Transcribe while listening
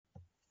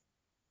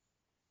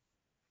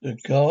The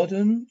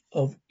Garden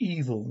of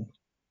Evil.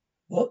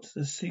 What's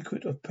the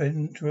secret of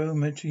Pedro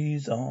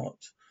Machi's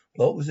art?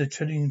 What was the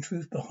chilling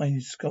truth behind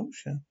his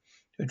sculpture?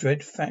 The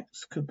dread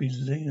facts could be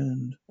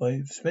learned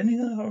by spending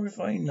a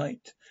horrifying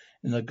night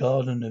in the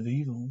Garden of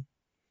Evil.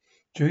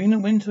 During the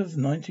winter of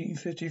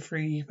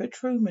 1953,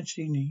 Pietro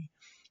Mancini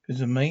was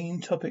the main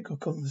topic of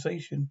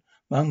conversation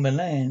among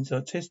Milan's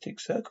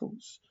artistic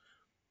circles.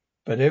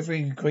 But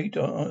every great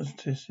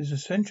artist is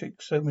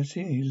eccentric, so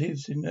Mancini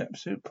lives in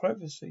absolute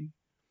privacy.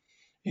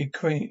 He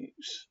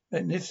creates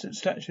magnificent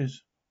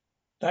statues.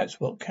 That's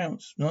what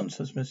counts.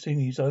 Nonsense,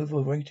 Mancini's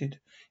overrated.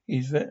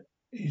 His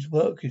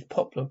work is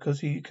popular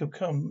because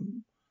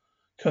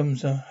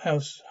comes a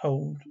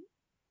household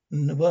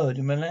word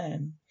in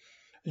Milan.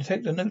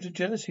 Detect a note of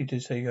jealousy,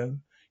 Deseo.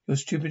 Your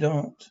stupid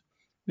art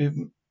with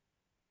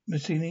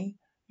Mancini,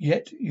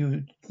 yet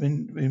you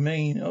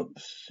remain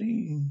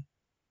obscene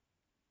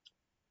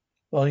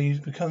while he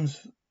becomes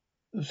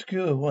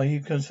obscure, while he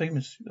becomes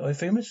famous. Are you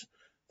famous?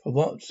 For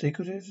what?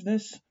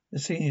 Secretiveness?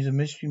 Mancini is a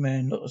mystery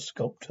man, not a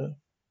sculptor.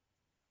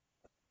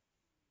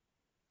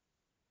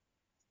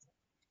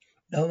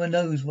 No one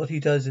knows what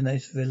he does in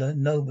this villa.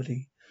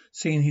 Nobody.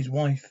 Seeing his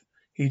wife,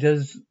 he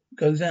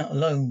goes out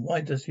alone. Why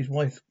does his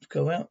wife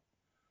go out?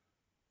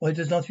 Why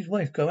does not his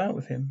wife go out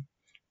with him?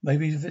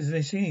 Maybe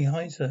Mancini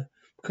hides her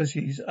because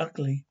she's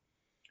ugly.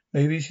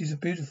 Maybe she's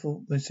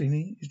beautiful.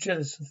 Mancini is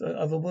jealous of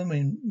other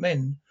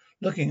men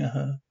looking at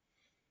her.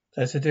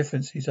 That's the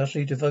difference. He's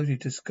utterly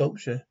devoted to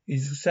sculpture.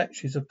 His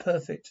statues are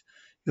perfect.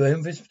 You're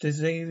envious,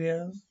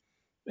 Desavio?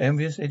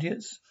 Envious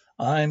idiots?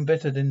 I'm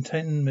better than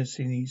 10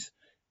 Mancinis.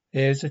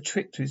 There's a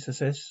trick to his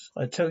success.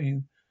 I tell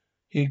you,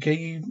 he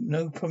gave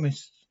no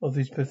promise of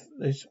his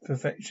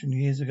perfection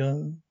years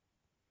ago.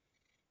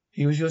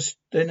 He was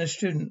then a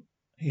student.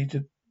 He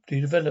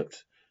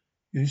developed.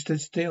 You stood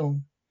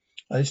still.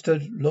 I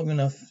stood long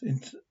enough.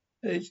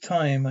 It's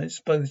time I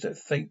exposed that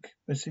fake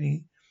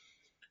Mancini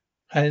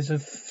has a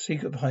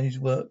secret behind his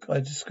work.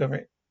 I discover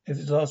it. If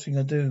it's the last thing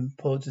I do,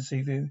 poor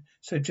Deceiver,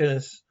 so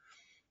jealous.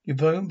 You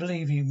don't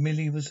believe he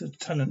merely was a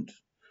talent,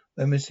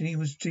 when Mancini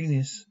was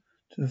genius.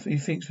 He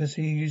thinks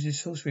Mancini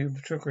uses sorcery and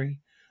trickery.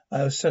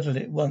 I will settle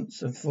it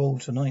once and for all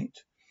tonight.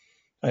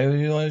 I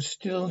will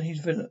steal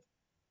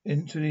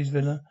into his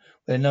villa,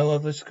 where no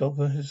other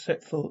sculptor has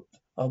set foot.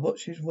 I'll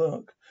watch his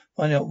work,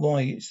 find out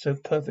why it's so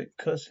perfect,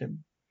 curse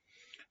him.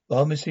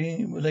 While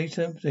Mancini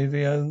later,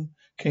 Davio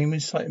came in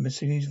sight of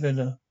Mancini's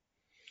villa.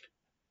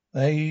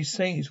 They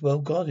say it's well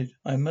guarded.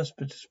 I must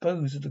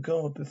dispose of the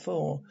guard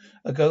before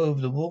I go over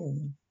the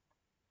wall.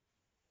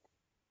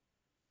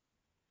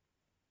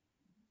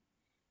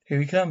 Here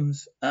he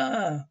comes.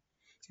 Ah!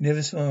 He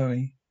never saw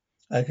me.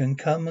 I can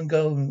come and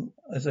go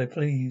as I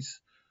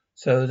please.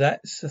 So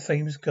that's the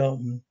famous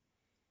garden.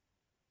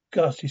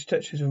 Ghastly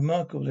statues are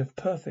remarkable. They're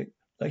perfect,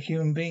 like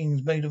human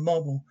beings made of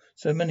marble.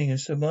 So many are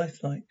so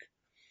lifelike.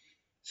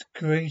 It's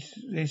great.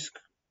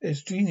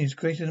 It's genius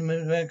greater than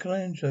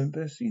Michelangelo and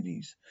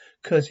Mercedes.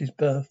 Curse his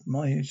birth.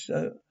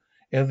 It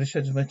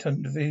overshadows my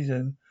talent of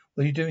video.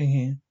 What are you doing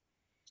here?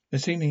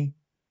 Mazzini,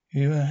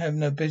 you have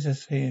no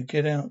business here.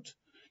 Get out.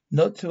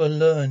 Not till I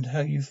learned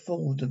how you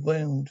fooled the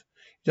world.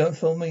 You don't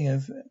fool me. I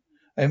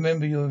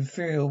remember your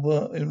inferior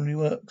early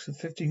works of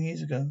 15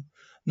 years ago. I'm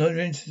not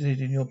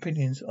interested in your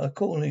opinions. I'm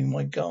calling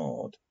my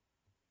guard.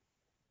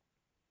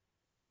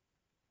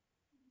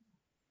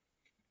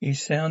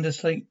 He's sound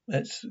asleep.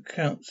 That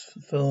counts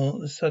for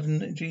the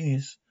sudden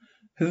genius.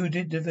 Who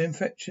did the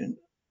infection?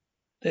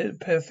 The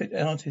perfect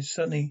artist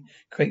suddenly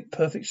create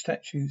perfect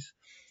statues.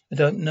 I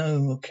don't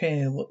know or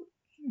care what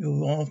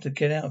you're after.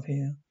 Get out of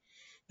here.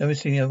 Never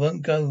seen you. I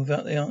won't go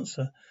without the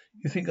answer.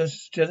 You think I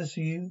was jealous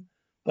of you?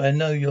 But I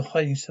know you're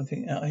hiding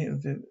something out here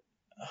with it.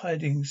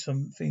 Hiding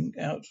something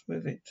out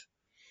with it.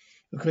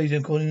 Ecclesia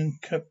calling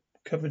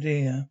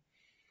Cavalier.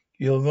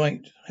 You're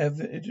right. Have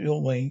it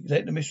your way.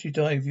 Let the mystery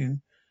dive you.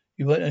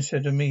 You won't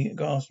understand me.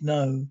 Gasp,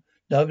 no.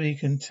 Nobody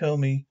can tell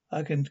me.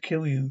 I can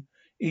kill you.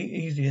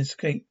 Easily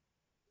escape.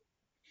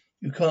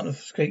 You can't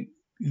escape,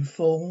 you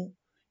fool.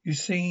 You're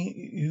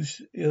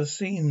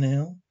seen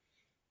now.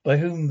 By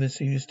whom the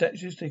senior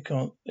statues? They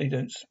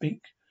don't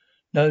speak.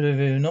 No,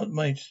 they're not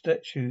my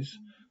statues.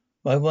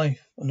 My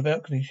wife, on the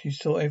balcony, she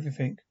saw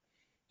everything.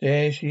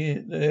 There she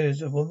is.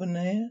 There's a woman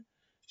there.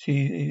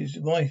 She is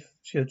his wife.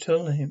 She'll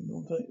tell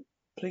him.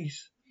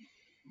 Please.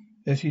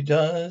 If she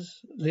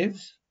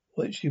lives,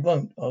 which she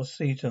won't, I'll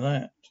see to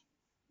that.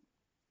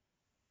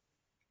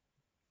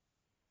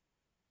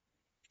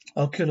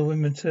 I'll kill a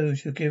woman too.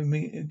 She'll give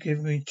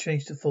me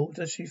chase to fall.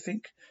 Does she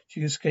think she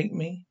can escape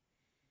me?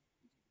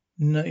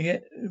 Not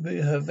yet.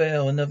 Her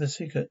veil, another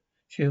secret.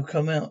 She'll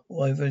come out.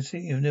 Why,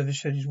 Vasily never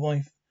showed his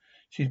wife.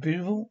 She's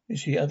beautiful. Is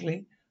she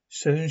ugly?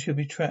 Soon she'll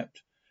be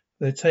trapped.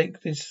 We'll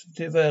take this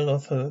veil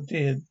off her,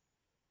 dear,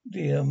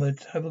 and we'll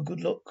have a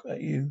good look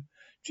at you.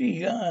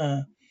 Gee,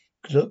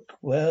 look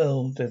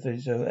well,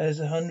 Deviso, as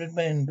 100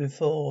 men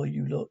before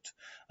you looked.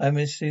 I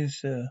miss you,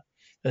 sir.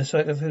 The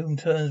sight of whom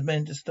turns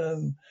men to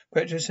stone.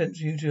 Petro sent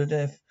you to your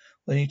death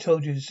when he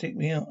told you to seek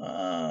me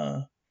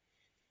out.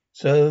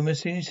 So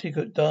Massini's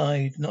secret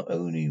died not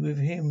only with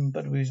him,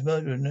 but with his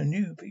murder and a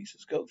new piece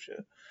of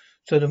sculpture.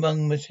 So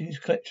among Massini's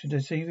collection,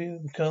 does evil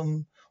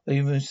become, or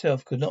even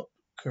himself could not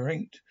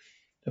create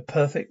the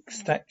perfect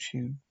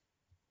statue?